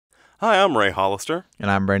Hi, I'm Ray Hollister. And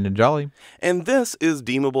I'm Brandon Jolly. And this is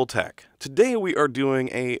Deemable Tech. Today we are doing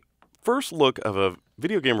a first look of a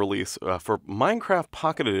video game release for Minecraft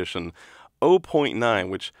Pocket Edition 0.9,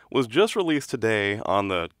 which was just released today on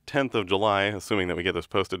the 10th of July, assuming that we get this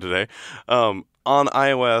posted today, on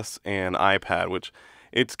iOS and iPad, which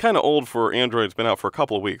it's kind of old for Android. It's been out for a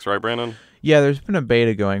couple of weeks, right, Brandon? Yeah, there's been a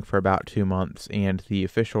beta going for about 2 months, and the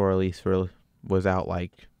official release was out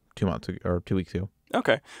like 2 months ago, or 2 weeks ago.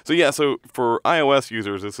 Okay. So for iOS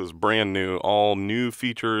users, this is brand new, all new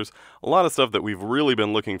features, a lot of stuff that we've really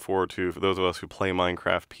been looking forward to for those of us who play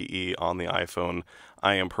Minecraft PE on the iPhone.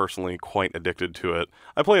 I am personally quite addicted to it.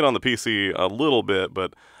 I play it on the PC a little bit,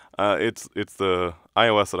 but it's the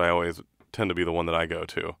iOS that I always tend to be the one that I go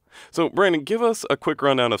to. So, Brandon, give us a quick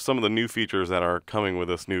rundown of some of the new features that are coming with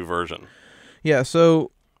this new version. Yeah,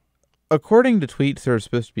 so according to tweets, there's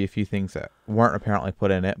supposed to be a few things that weren't apparently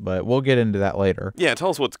put in it, but we'll get into that later. Yeah, tell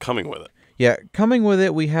us what's coming with it. Yeah, coming with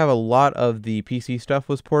it, we have a lot of the PC stuff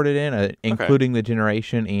was ported in, including the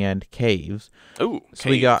generation and caves. Ooh, so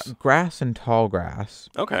we got grass and tall grass.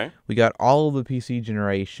 Okay. We got all of the PC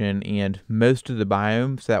generation and most of the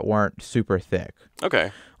biomes that weren't super thick.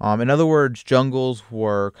 Okay. In other words, jungles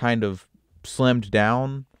were kind of slimmed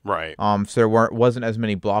down. Right. So there wasn't as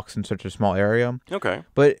many blocks in such a small area. Okay.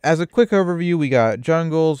 But as a quick overview, we got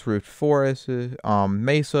jungles, roofed forests,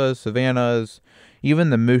 mesas, savannas, even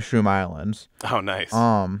the mushroom islands. Oh, nice.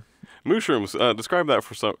 Mooshrooms. Describe that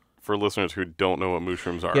for listeners who don't know what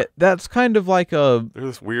mooshrooms are. Yeah, that's kind of like they're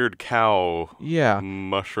this weird cow. Yeah.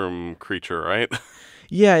 Mushroom creature, right?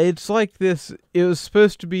 Yeah, it's like this. It was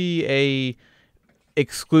supposed to be a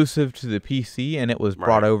exclusive to the PC, and it was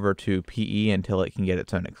brought over to PE until it can get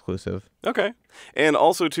its own exclusive. Okay. And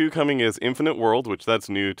also, too, coming is Infinite World, which that's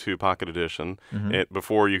new to Pocket Edition.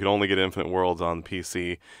 Before, you could only get Infinite Worlds on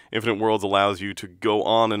PC. Infinite Worlds allows you to go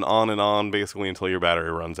on and on and on, basically, until your battery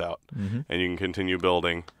runs out. And you can continue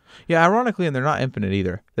building. Yeah, ironically, and they're not infinite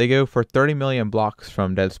either. They go for 30 million blocks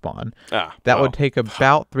from dead spawn. That would take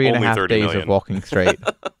about 3.5 days of walking straight.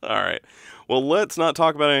 All right. Well, let's not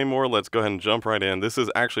talk about it anymore. Let's go ahead and jump right in. This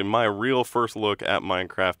is actually my real first look at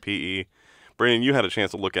Minecraft PE. Brandon, you had a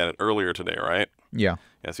chance to look at it earlier today, right? Yeah.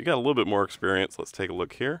 Yeah, so you got a little bit more experience. Let's take a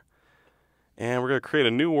look here. And we're going to create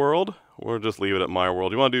a new world. We'll just leave it at my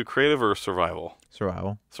world. You want to do creative or survival?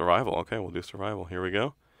 Survival. Survival. Okay, we'll do survival. Here we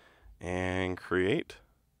go. And create.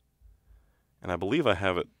 And I believe I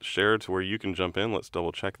have it shared to where you can jump in. Let's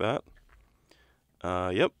double check that.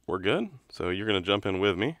 Yep, we're good. So you're going to jump in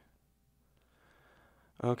with me.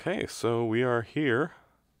 Okay, so we are here.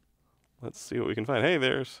 Let's see what we can find. Hey,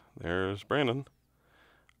 there's Brandon.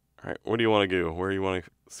 All right, what do you want to do? Where do you want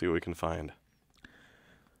to see what we can find?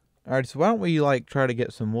 All right, so why don't we try to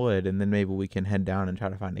get some wood, and then maybe we can head down and try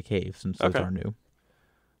to find a cave, since those are new.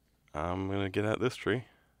 I'm going to get at this tree.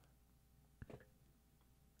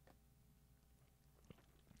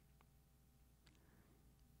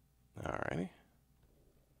 Alrighty.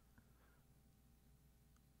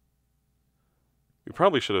 We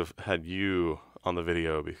probably should have had you on the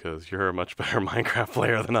video because you're a much better Minecraft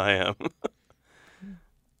player than I am.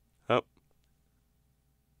 Oh.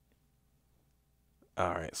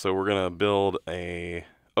 Alright, so we're going to build a...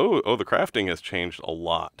 Oh, the crafting has changed a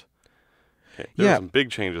lot. Okay, there's some big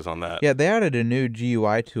changes on that. Yeah, they added a new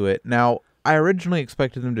GUI to it. Now, I originally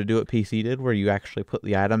expected them to do what PC did, where you actually put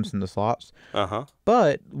the items in the slots.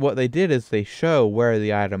 But what they did is they show where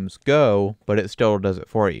the items go, but it still does it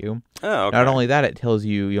for you. Oh, okay. Not only that, it tells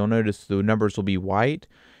you, you'll notice the numbers will be white.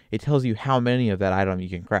 It tells you how many of that item you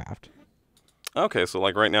can craft. Okay, so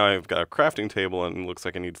like right now I've got a crafting table and it looks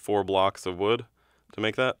like I need 4 blocks of wood to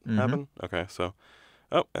make that happen. Okay, so,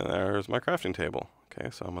 oh, and there's my crafting table. Okay,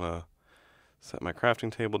 so I'm going to set my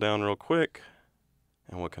crafting table down real quick.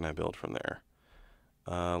 And what can I build from there?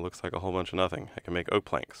 Looks like a whole bunch of nothing. I can make oak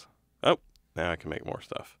planks. Oh, now I can make more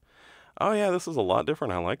stuff. Oh yeah, this is a lot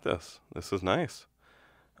different. I like this. This is nice.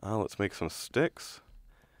 Let's make some sticks.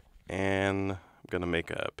 And I'm going to make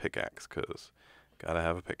a pickaxe because gotta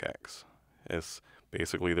have a pickaxe. It's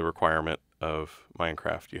basically the requirement of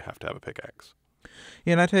Minecraft. You have to have a pickaxe.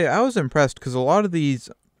 Yeah, and I tell you, I was impressed because a lot of these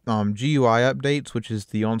GUI updates, which is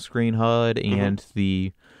the on-screen HUD and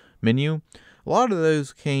the menu, a lot of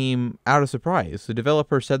those came out of surprise. The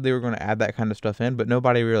developer said they were going to add that kind of stuff in, but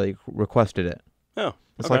nobody really requested it. Oh,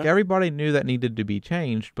 it's like everybody knew that needed to be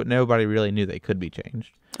changed, but nobody really knew they could be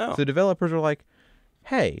changed. So the developers were like,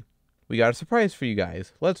 hey, we got a surprise for you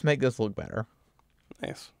guys. Let's make this look better.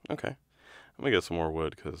 Nice. Okay. I'm going to get some more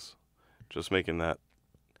wood because just making that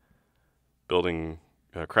building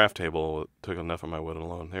craft table took enough of my wood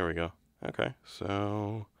alone. There we go. Okay,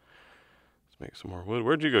 so let's make some more wood.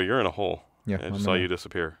 Where'd you go? You're in a hole. Yeah, I just saw you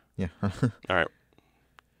disappear. Yeah. All right.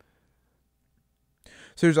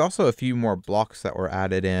 So there's also a few more blocks that were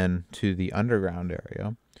added in to the underground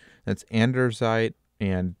area. That's andesite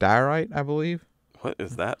and diorite, I believe. What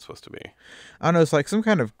is that supposed to be? I don't know. It's like some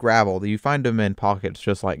kind of gravel. You find them in pockets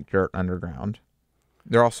just like dirt underground.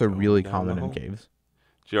 They're also really common in caves.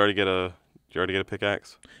 Did you already get a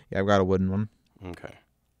pickaxe? Yeah, I've got a wooden one. Okay.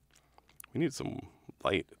 We need some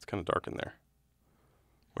light. It's kind of dark in there.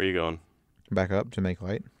 Where are you going? Back up to make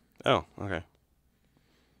light. Oh, okay.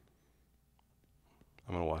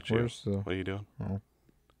 I'm going to watch you. What are you doing?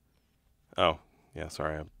 Oh, yeah,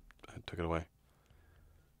 sorry. I took it away.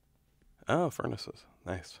 Oh, furnaces.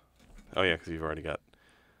 Nice. Oh, yeah, because you've already got...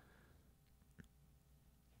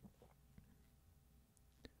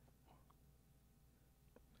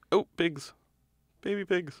 Oh, pigs. Baby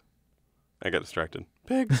pigs. I got distracted.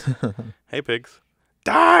 Pigs. Hey, pigs.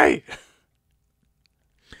 Die!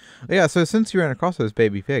 Yeah, so since you ran across those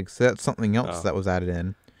baby pigs, that's something else that was added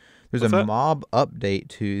in. There's a mob update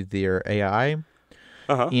to their AI.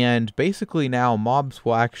 And basically now mobs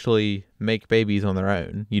will actually make babies on their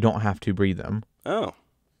own. You don't have to breed them. Oh.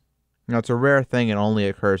 Now, it's a rare thing. It only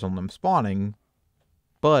occurs on them spawning,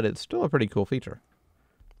 but it's still a pretty cool feature.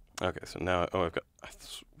 Okay, so now, I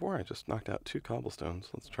swore I just knocked out 2 cobblestones.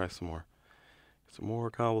 Let's try some more. Some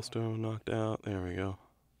more cobblestone knocked out. There we go.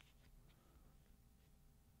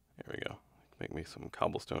 There we go. Make me some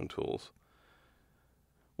cobblestone tools.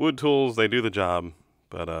 Wood tools, they do the job,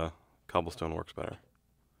 but cobblestone works better.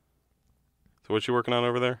 So what you working on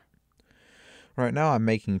over there? Right now I'm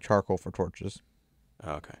making charcoal for torches.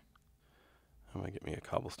 Oh, okay. I'm going to get me a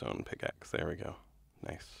cobblestone pickaxe. There we go.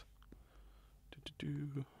 Nice.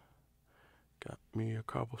 Got me a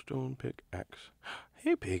cobblestone pickaxe.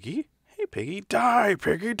 Hey, piggy. Hey, piggy. Die,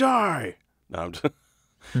 piggy, die. No, I'm just...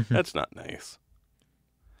 That's not nice.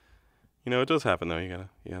 You know, it does happen, though. You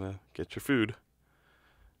gotta get your food.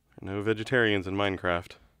 There are no vegetarians in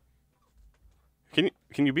Minecraft.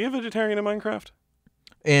 Can you be a vegetarian in Minecraft?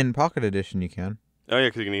 In Pocket Edition, you can. Oh, yeah,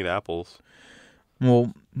 because you can eat apples.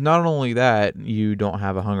 Well, not only that, you don't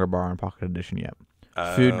have a hunger bar in Pocket Edition yet.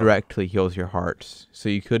 Food directly heals your hearts, so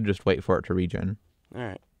you could just wait for it to regen. All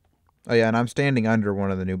right. Oh, yeah, and I'm standing under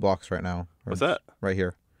one of the new blocks right now. What's that? Right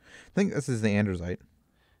here. I think this is the andesite.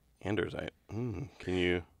 Andesite. Can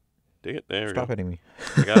you dig it? There we go. Stop hitting me.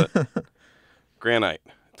 I got it. Granite.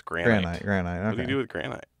 It's granite. Granite. Okay. What do you do with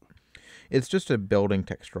granite? It's just a building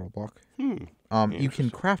textural block. You can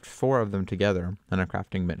craft 4 of them together on a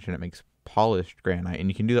crafting bench, and it makes polished granite, and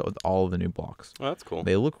you can do that with all of the new blocks. Oh, that's cool.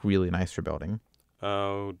 They look really nice for building.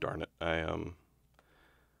 Oh, darn it. I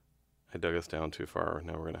dug us down too far.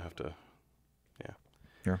 Now we're going to have to... Yeah.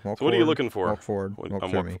 Here, so what are you looking for? Walk forward. Walk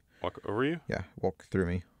through me. Walk over you? Yeah, walk through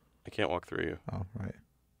me. I can't walk through you. Oh, right.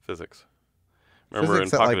 Physics. Remember, in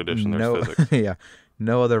Pocket Edition, there's physics. Yeah.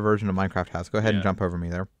 No other version of Minecraft has. Go ahead and jump over me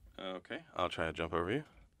there. Okay. I'll try to jump over you.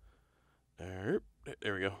 There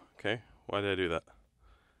we go. Okay. Why did I do that?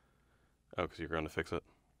 Oh, because you're going to fix it?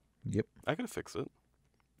 Yep. I could have fixed it.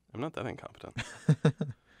 I'm not that incompetent.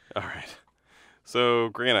 All right. So,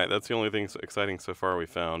 granite. That's the only thing exciting so far we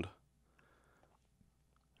found.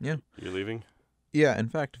 Yeah. You're leaving? Yeah. In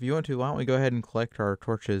fact, if you want to, why don't we go ahead and collect our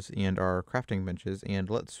torches and our crafting benches, and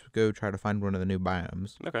let's go try to find one of the new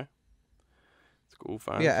biomes. Okay. Let's go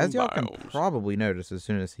find some as y'all biomes. can probably notice as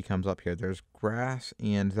soon as he comes up here, there's grass,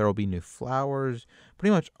 and there will be new flowers.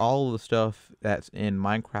 Pretty much all of the stuff that's in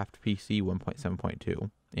Minecraft PC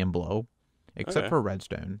 1.7.2 and below. Except for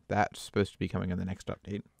redstone. That's supposed to be coming in the next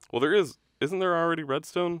update. Well, isn't there already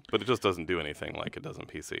redstone? But it just doesn't do anything like it does in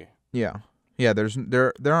PC. Yeah. Yeah,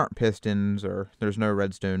 there aren't pistons, or there's no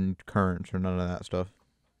redstone currents or none of that stuff.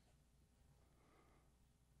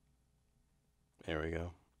 There we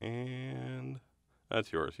go. And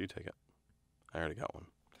that's yours. You take it. I already got one.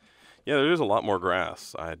 Yeah, there is a lot more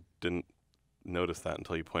grass. I didn't notice that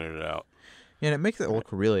until you pointed it out. Yeah, and it makes it look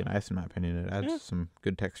really nice, in my opinion. It adds some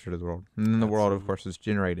good texture to the world. And then the world, of course, is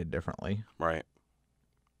generated differently. Right.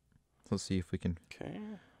 Let's see if we can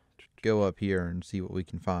go up here and see what we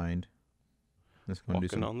can find. Let's go and do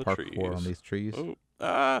some parkour on these trees.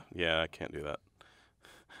 Oh, yeah, I can't do that.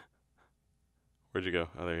 Where'd you go?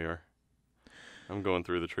 Oh, there you are. I'm going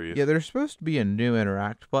through the trees. Yeah, there's supposed to be a new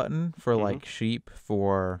interact button for, like, sheep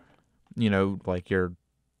for, like you're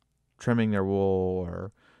trimming their wool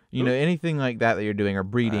or... anything like that you're doing or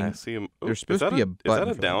breeding. I see him. There's supposed to be a button.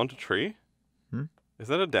 Is that a downed tree? Is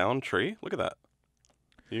that a downed tree? Look at that.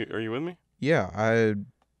 Are you with me? Yeah,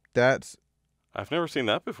 I've never seen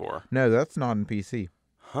that before. No, that's not in PC.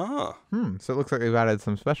 Huh. So it looks like they've added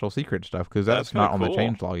some special secret stuff because That's that's kind not of on the cool.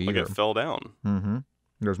 changelog Like either. it fell down.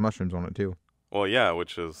 There's mushrooms on it too. Well, yeah,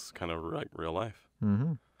 which is kind of like real life.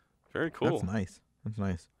 Very cool. That's nice. That's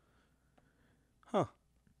nice. Huh.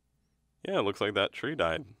 Yeah, it looks like that tree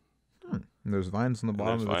died. And there's vines on the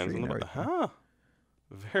bottom of the vines tree. in the and everything. Huh.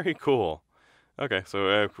 Very cool. Okay,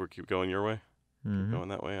 so we keep going your way. Keep going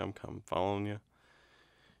that way. I'm following you.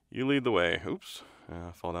 You lead the way. Oops.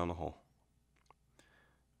 I fall down the hole.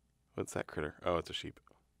 What's that critter? Oh, it's a sheep.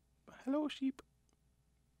 Hello, sheep.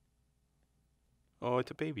 Oh,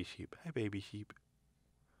 it's a baby sheep. Hi, baby sheep.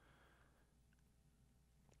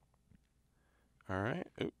 All right.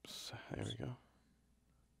 Oops. There we go.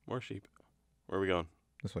 More sheep. Where are we going?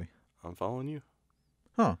 This way. I'm following you.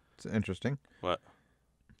 Huh. It's interesting. What?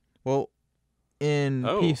 Well, in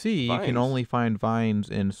PC, you can vines. only find vines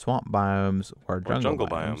in swamp biomes or jungle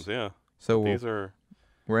biomes. Yeah. So These are...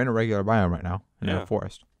 we're in a regular biome right now, in a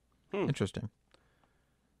forest. Interesting.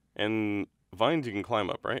 And vines you can climb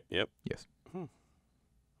up, right? Yep. Yes. Okay,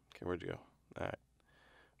 where'd you go? All right.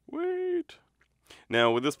 Wait.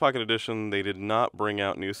 Now, with this Pocket Edition, they did not bring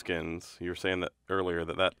out new skins. You were saying that earlier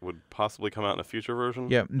that would possibly come out in a future version.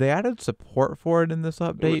 Yeah, they added support for it in this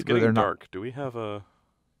update. It's getting but they're dark. Do we have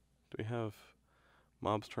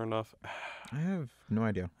mobs turned off? I have no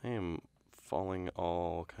idea. I am falling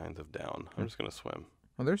all kinds of down. I'm just gonna swim.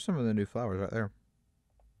 Oh, there's some of the new flowers right there.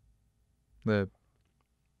 The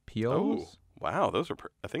peels. Oh, wow, those are.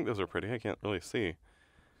 I think those are pretty. I can't really see.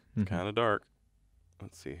 It's kind of dark.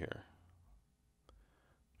 Let's see here.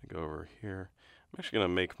 Go over here. I'm actually gonna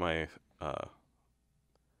make my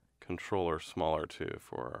controller smaller too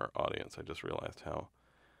for our audience. I just realized how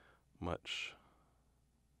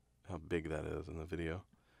big that is in the video.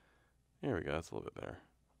 There we go. That's a little bit better.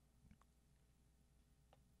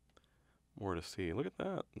 More to see. Look at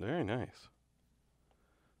that. Very nice.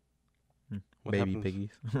 What Baby happens?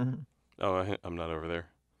 piggies. Oh, I'm not over there.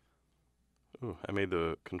 Ooh, I made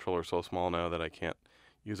the controller so small now that I can't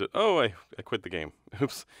use it. Oh, I quit the game.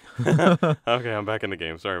 Oops. Okay, I'm back in the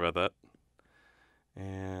game. Sorry about that.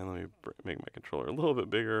 And let me make my controller a little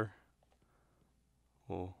bit bigger.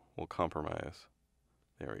 We'll compromise.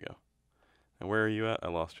 There we go. And where are you at? I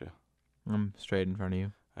lost you. I'm straight in front of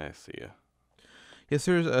you. I see you. Yes,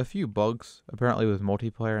 there's a few bugs apparently with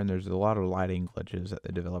multiplayer, and there's a lot of lighting glitches that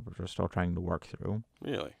the developers are still trying to work through.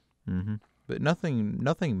 Really? But nothing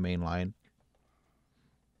mainline.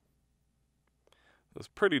 It was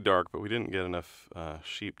pretty dark, but we didn't get enough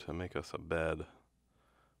sheep to make us a bed.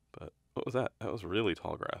 But what was that? That was really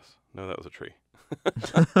tall grass. No, that was a tree.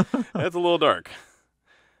 That's a little dark.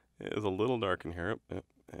 It is a little dark in here. Yep,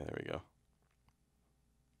 there we go.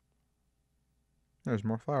 There's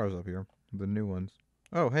more flowers up here. The new ones.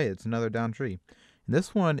 Oh, hey, it's another down tree. And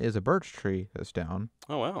this one is a birch tree that's down.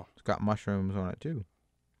 Oh, wow. It's got mushrooms on it, too.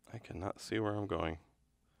 I cannot see where I'm going.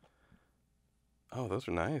 Oh, those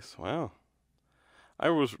are nice. Wow.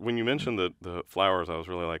 When you mentioned the flowers, I was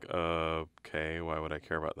really like, okay, why would I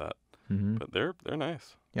care about that? But they're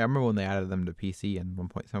nice. Yeah, I remember when they added them to PC in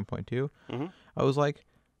 1.7.2. I was like,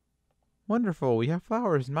 wonderful, we have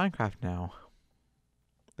flowers in Minecraft now.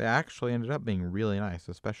 They actually ended up being really nice,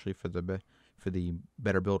 especially for the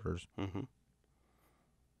better builders. Well,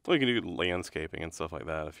 you can do landscaping and stuff like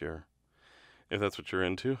that if that's what you're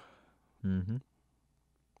into. Sun's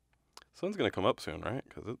gonna come up soon, right?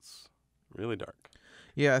 Because it's really dark.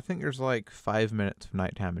 Yeah, I think there's like 5 minutes of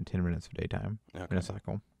nighttime and 10 minutes of daytime in a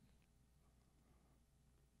cycle.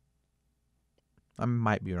 I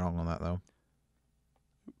might be wrong on that though.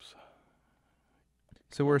 Oops.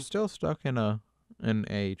 So we're still stuck in a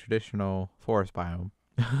traditional forest biome.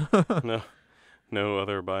 No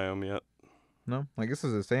other biome yet. No, like this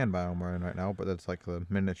is a sand biome we're in right now, but that's like the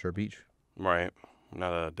miniature beach. Right,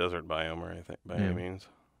 not a desert biome or anything by any means.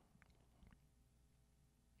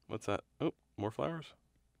 What's that? Oh, more flowers.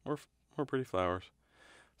 More pretty flowers.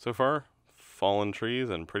 So far, fallen trees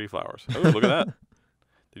and pretty flowers. Oh, look at that.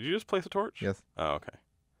 Did you just place a torch? Yes. Oh, okay.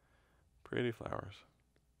 Pretty flowers.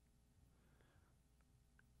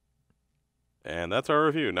 And that's our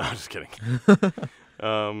review. No, I'm just kidding.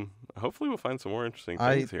 Hopefully we'll find some more interesting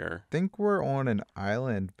things here. I think we're on an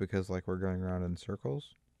island because like we're going around in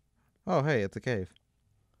circles. Oh, hey, it's a cave.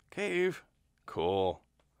 Cave. Cool.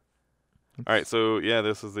 All right, so yeah,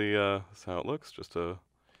 this is this how it looks. Just a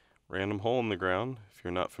random hole in the ground. If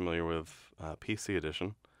you're not familiar with PC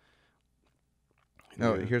edition.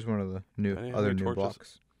 Oh, here's one of the new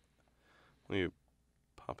blocks. Let me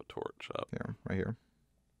pop a torch up. Yeah, right here.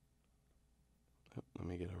 Oh, let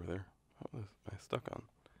me get over there. What was I stuck on?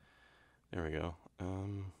 There we go.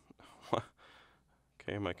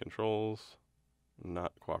 Okay, my controls.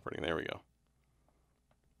 Not cooperating. There we go.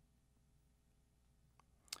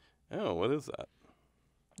 Oh, what is that?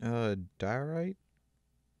 Diorite,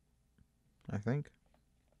 I think.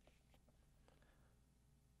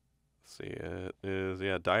 Let's see, it is,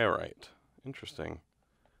 diorite. Interesting.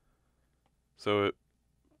 So it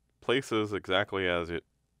places exactly as it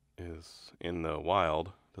is in the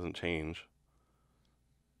wild. Doesn't change.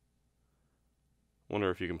 Wonder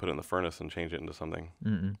if you can put it in the furnace and change it into something.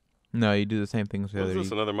 No, you do the same thing as the What other. is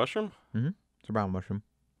this, another mushroom? It's a brown mushroom.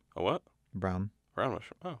 A what? Brown. Brown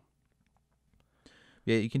mushroom. Oh.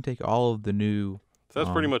 Yeah, you can take all of the new... So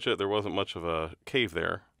that's pretty much it. There wasn't much of a cave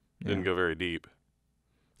there. Didn't go very deep.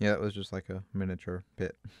 Yeah, it was just like a miniature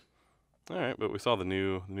pit. All right, but we saw the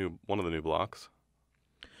new one of the new blocks.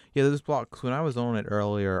 Yeah, those blocks, when I was on it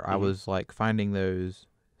earlier, I was like finding those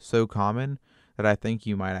so common that I think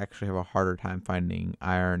you might actually have a harder time finding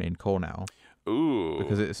iron and coal now. Ooh.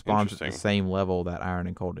 Because it spawns at the same level that iron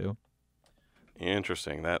and coal do.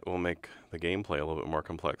 Interesting. That will make the gameplay a little bit more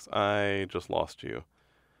complex. I just lost you.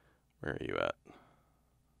 Where are you at?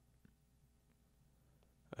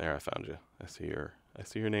 There, I found you. I see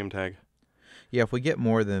your name tag. Yeah, if we get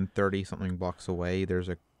more than 30-something blocks away, there's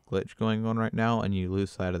a glitch going on right now, and you lose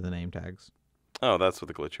sight of the name tags. Oh, that's what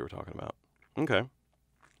the glitch you were talking about. Okay.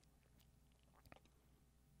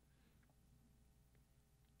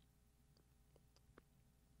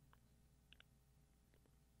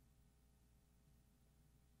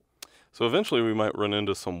 So eventually we might run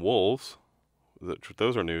into some wolves.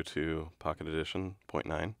 Those are new to Pocket Edition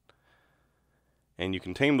 0.9. And you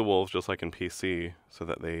can tame the wolves just like in PC so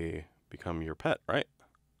that they become your pet, right?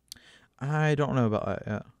 I don't know about that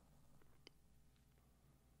yet.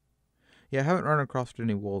 Yeah, I haven't run across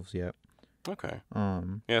any wolves yet. Okay.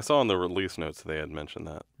 Yeah, I saw in the release notes they had mentioned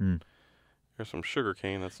that. There's some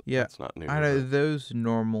sugarcane. That's not new. I know those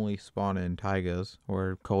normally spawn in taigas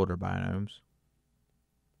or colder biomes.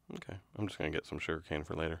 Okay. I'm just going to get some sugarcane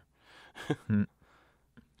for later.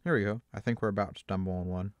 Here we go. I think we're about to stumble on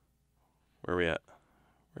one. Where are we at?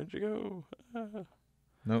 Where'd you go?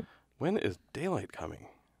 Nope. When is daylight coming?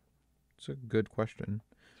 It's a good question.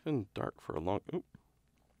 It's been dark for a long... Oop.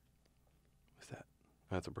 What's that?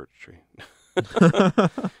 That's a birch tree.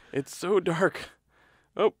 It's so dark.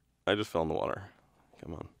 Oh, I just fell in the water.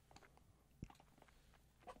 Come on.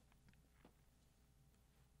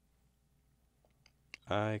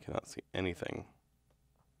 I cannot see anything.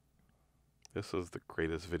 This is the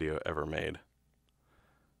greatest video ever made.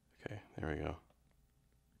 Okay, there we go.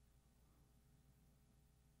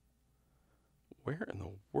 Where in the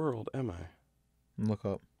world am I? Look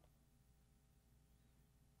up.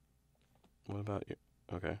 What about you?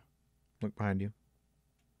 Okay. Look behind you.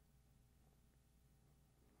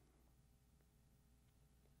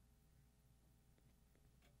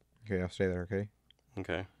 Okay, I'll stay there, okay?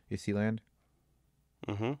 Okay. You see land?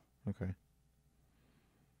 Mm-hmm. Okay.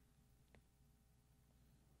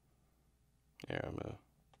 Yeah, I'm gonna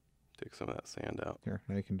dig some of that sand out. Here,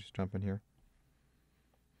 now you can just jump in here.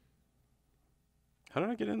 How did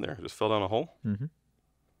I get in there? I just fell down a hole? Mm-hmm.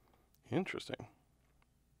 Interesting.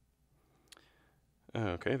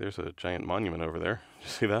 Okay, there's a giant monument over there. Did you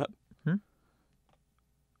see that?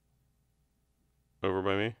 Over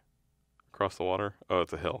by me? Across the water? Oh,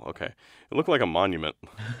 it's a hill. Okay. It looked like a monument.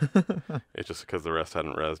 It's just because the rest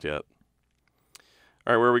hadn't rezzed yet.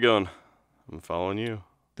 All right, where are we going? I'm following you.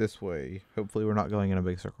 This way. Hopefully we're not going in a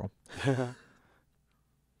big circle. Have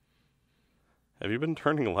you been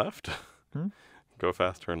turning left? Go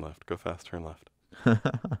fast, turn left. Go fast, turn left.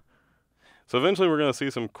 So eventually we're going to see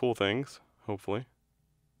some cool things, hopefully.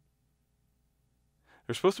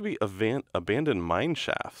 There's supposed to be abandoned mine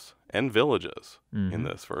shafts and villages in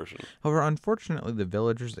this version. However, unfortunately, the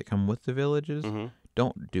villagers that come with the villages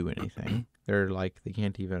don't do anything. They're like, they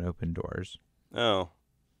can't even open doors. Oh.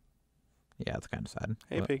 Yeah, it's kind of sad.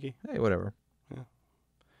 Hey, but, Piggy. Hey, whatever. Yeah.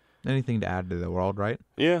 Anything to add to the world, right?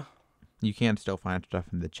 Yeah. You can still find stuff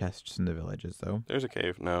in the chests in the villages, though. There's a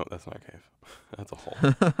cave. No, that's not a cave. That's a hole.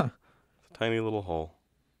 It's a tiny little hole.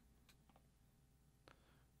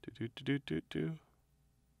 Do.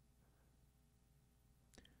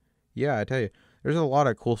 Yeah, I tell you, there's a lot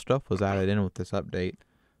of cool stuff was added in with this update.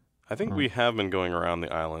 I think we have been going around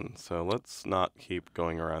the island, so let's not keep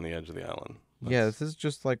going around the edge of the island. Yeah, this is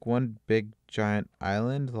just like one big giant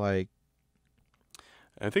island. Like,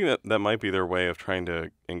 I think that might be their way of trying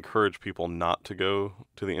to encourage people not to go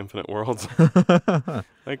to the infinite worlds.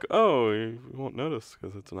 Like, oh, you won't notice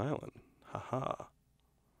because it's an island. Haha.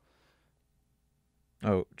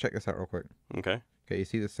 Oh, check this out real quick. Okay. Okay, you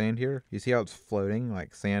see the sand here? You see how it's floating?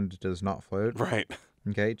 Like, sand does not float? Right.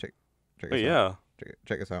 Okay, check this out. Yeah.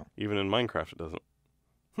 Check this out. Even in Minecraft, it doesn't.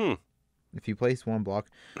 Hmm. If you place one block,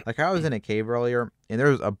 like I was in a cave earlier, and there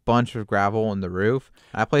was a bunch of gravel on the roof.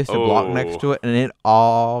 I placed a block next to it, and it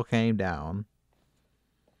all came down.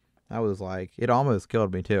 I was like, it almost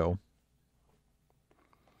killed me too.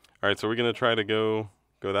 All right, so we're gonna try to go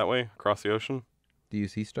that way across the ocean. Do you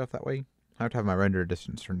see stuff that way? I have to have my render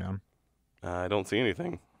distance turned down. I don't see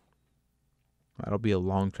anything. That'll be a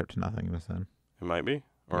long trip to nothingness then. It might be,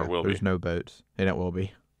 or it will There's be. no boats, and it will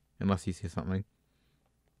be, unless you see something.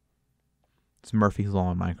 It's Murphy's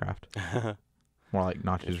Law in Minecraft. More like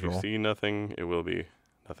Notch's If you rule. see nothing, it will be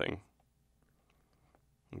nothing.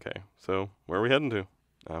 Okay, so where are we heading to?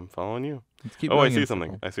 I'm following you. Let's keep Oh, I going see in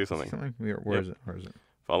something. circle. I see something. Where is it? Where is it?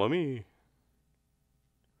 Follow me.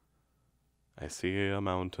 I see a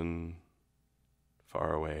mountain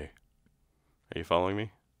far away. Are you following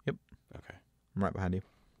me? Yep. Okay. I'm right behind you.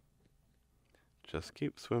 Just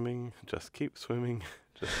keep swimming. Just keep swimming.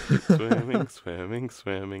 Just keep swimming, swimming,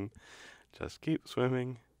 swimming. Just keep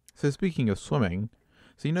swimming. So speaking of swimming,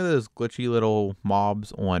 so you know those glitchy little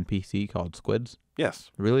mobs on PC called squids?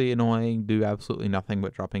 Yes. Really annoying, do absolutely nothing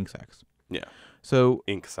but drop insects. Yeah. So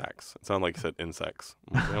Ink sacks. It sounded like you said insects.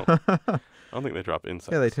 I don't think they drop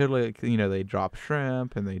insects. yeah, they totally, they drop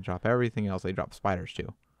shrimp and they drop everything else. They drop spiders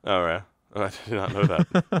too. Oh, yeah. Oh, I did not know that.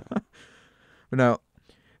 But no,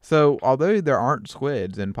 so although there aren't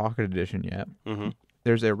squids in Pocket Edition yet,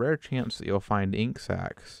 there's a rare chance that you'll find ink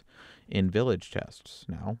sacs in village chests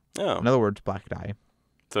now. Oh. In other words, black dye.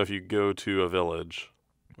 So if you go to a village,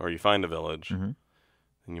 or you find a village, Mhm.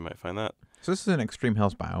 then you might find that. So this is an extreme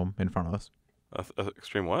hills biome in front of us.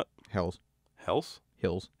 Extreme what? Hills. Hills?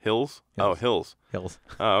 Hills. Hills? Oh, hills. Hills.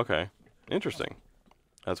 Oh, okay. Interesting.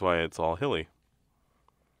 That's why it's all hilly.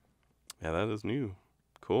 Yeah, that is new.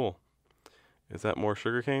 Cool. Is that more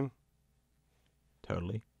sugarcane?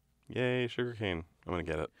 Totally. Yay, sugarcane. I'm going to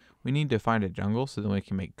get it. We need to find a jungle so then we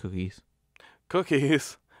can make cookies.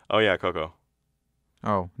 Cookies. Oh, yeah, cocoa.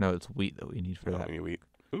 Oh, no, it's wheat that we need for that. We need wheat.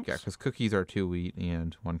 Oops. Yeah, because cookies are 2 wheat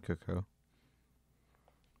and 1 cocoa.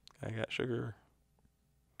 I got sugar.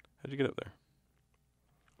 How'd you get up there?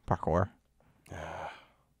 Parkour.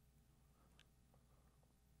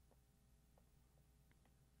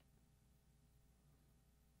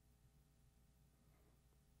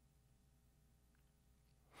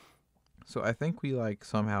 So I think we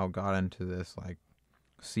somehow got into this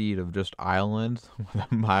seed of just islands where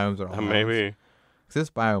the biomes are all islands. Maybe. 'Cause this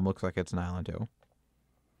biome looks like it's an island too.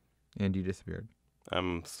 And you disappeared.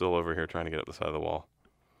 I'm still over here trying to get up the side of the wall.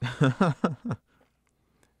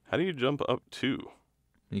 How do you jump up two?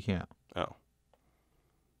 You can't. Oh.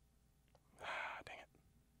 Dang it.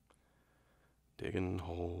 Digging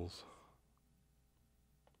holes.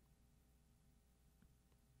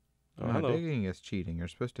 Oh, No, hello. digging is cheating. You're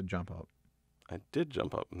supposed to jump up. I did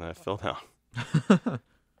jump up and then I fell down.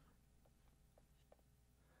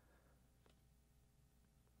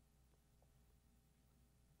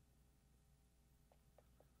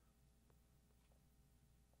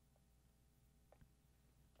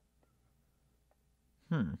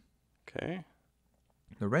 Okay.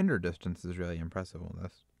 The render distance is really impressive on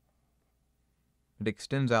this. It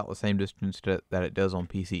extends out the same distance that it does on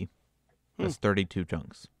PC. That's 32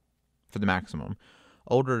 chunks for the maximum.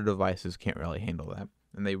 Older devices can't really handle that.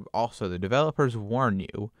 And the developers warn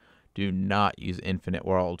you, do not use infinite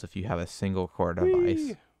worlds if you have a single core device.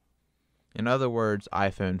 Whee! In other words,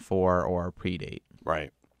 iPhone 4 or predate.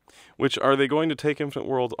 Right. Which, are they going to take Infinite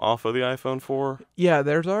Worlds off of the iPhone 4? Yeah,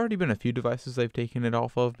 there's already been a few devices they've taken it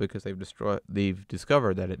off of because they've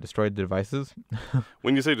discovered that it destroyed the devices.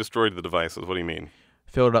 When you say destroyed the devices, what do you mean?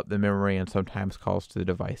 Filled up the memory and sometimes caused the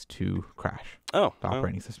device to crash. Oh. The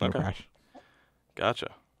operating system to okay. crash.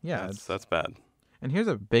 Gotcha. Yeah. That's bad. And here's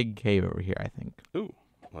a big cave over here, I think. Ooh.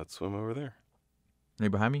 Let's swim over there. Are you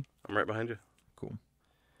behind me? I'm right behind you. Cool.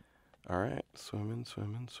 All right. Swimming,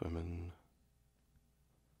 swimming, swimming.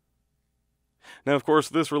 Now, of course,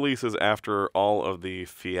 this release is after all of the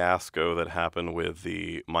fiasco that happened with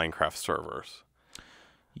the Minecraft servers.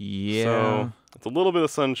 Yeah. So it's a little bit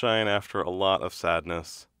of sunshine after a lot of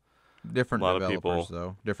sadness. Different a lot of developers, people-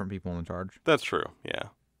 though. Different people in charge. That's true. Yeah.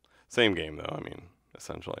 Same game, though. I mean,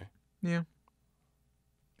 essentially. Yeah.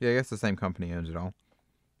 Yeah, I guess the same company owns it all.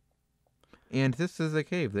 And this is a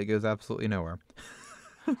cave that goes absolutely nowhere.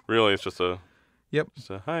 Really, it's just a... Yep. Just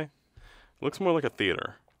a hi. Looks more like a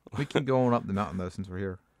theater. We can go on up the mountain, though, since we're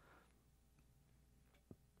here.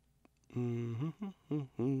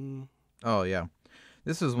 Mm-hmm. Oh, yeah.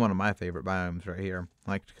 This is one of my favorite biomes right here.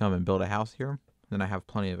 I like to come and build a house here. Then I have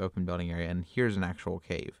plenty of open building area. And here's an actual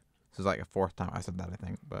cave. This is like a 4th time I said that, I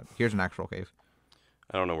think. But here's an actual cave.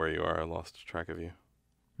 I don't know where you are. I lost track of you.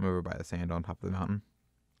 I'm over by the sand on top of the mountain.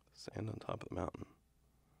 Sand on top of the mountain.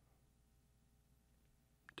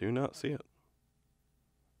 Do not see it.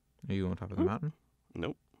 Are you on top of the mountain?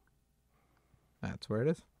 Nope. That's where it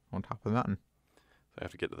is. On top of the mountain. So I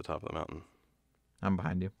have to get to the top of the mountain. I'm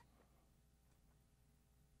behind you.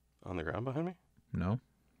 On the ground behind me? No.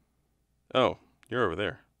 Oh, you're over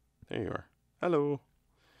there. There you are. Hello.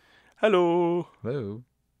 Hello. Hello.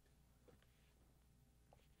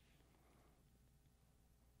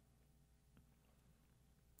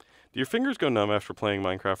 Do your fingers go numb after playing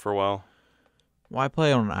Minecraft for a while? Well, I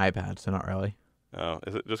play on an iPad, so not really. Oh,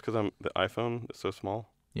 is it just because the iPhone is so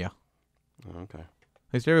small? Yeah. Oh, okay.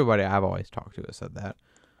 At least everybody I've always talked to has said that.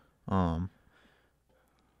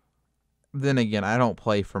 Then again, I don't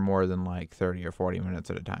play for more than like 30 or 40 minutes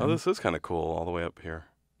at a time. Oh, this is kind of cool all the way up here.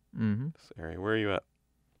 Mm-hmm. This area. Where are you at?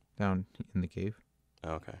 Down in the cave.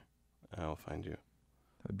 Oh, okay. I'll find you.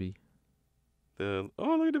 That would be... Oh,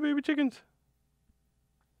 look at the baby chickens.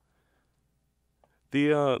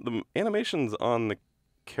 The animations on the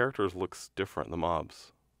characters looks different, the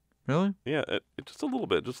mobs. Really? Yeah, it just a little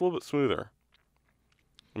bit smoother.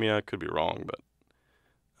 I mean, I could be wrong, but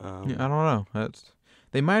yeah, I don't know.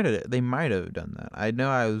 They might have done that. I know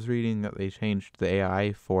I was reading that they changed the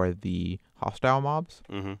AI for the hostile mobs,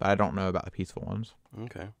 but I don't know about the peaceful ones.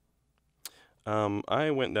 Okay.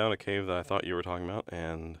 I went down a cave that I thought you were talking about,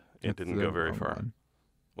 and it didn't go very far. One.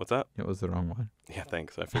 What's that? It was the wrong one. Yeah,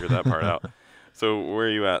 thanks. I figured that part out. So where are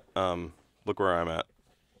you at? Look where I'm at.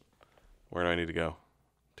 Where do I need to go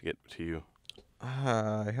to get to you?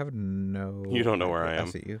 I have no... You don't know where I am. I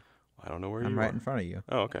see you. I don't know where you are. I'm right in front of you.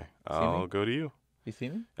 Oh, okay. I'll go to you. You see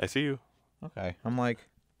me? I see you. Okay. I'm like,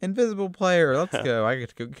 invisible player, let's go. I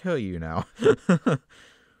get to go kill you now.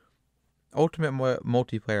 Ultimate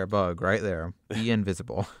multiplayer bug right there. Be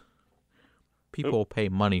invisible. People pay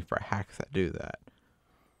money for hacks that do that.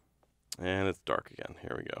 And it's dark again.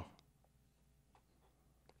 Here we go.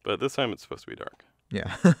 But this time it's supposed to be dark.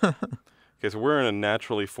 Yeah. Okay, so we're in a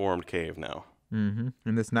naturally formed cave now. Mm-hmm.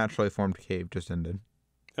 And this naturally formed cave just ended.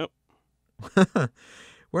 Yep.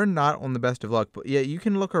 We're not on the best of luck, but yeah, you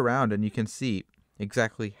can look around and you can see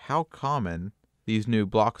exactly how common these new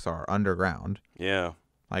blocks are underground. Yeah.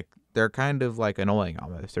 Like, they're kind of like annoying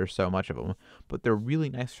almost. There's so much of them. But they're really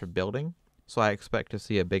nice for building. So I expect to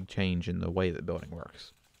see a big change in the way that building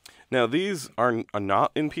works. Now, these are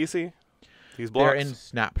not in PC? These blocks? They're in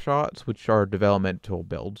snapshots, which are developmental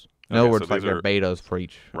builds. In other words, like they're betas for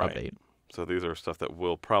each update. So these are stuff that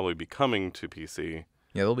will probably be coming to PC.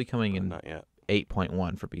 Yeah, they'll be coming in not yet.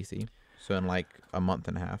 8.1 for PC. So in like a month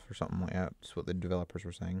and a half or something like that. That's what the developers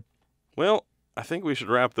were saying. Well, I think we should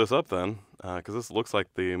wrap this up then, because this looks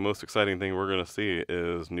like the most exciting thing we're going to see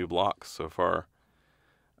is new blocks so far.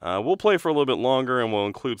 We'll play for a little bit longer, and we'll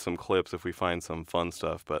include some clips if we find some fun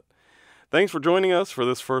stuff. But thanks for joining us for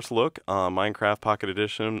this first look on Minecraft Pocket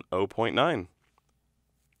Edition 0.9.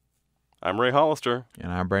 I'm Ray Hollister.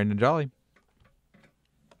 And I'm Brandon Jolly.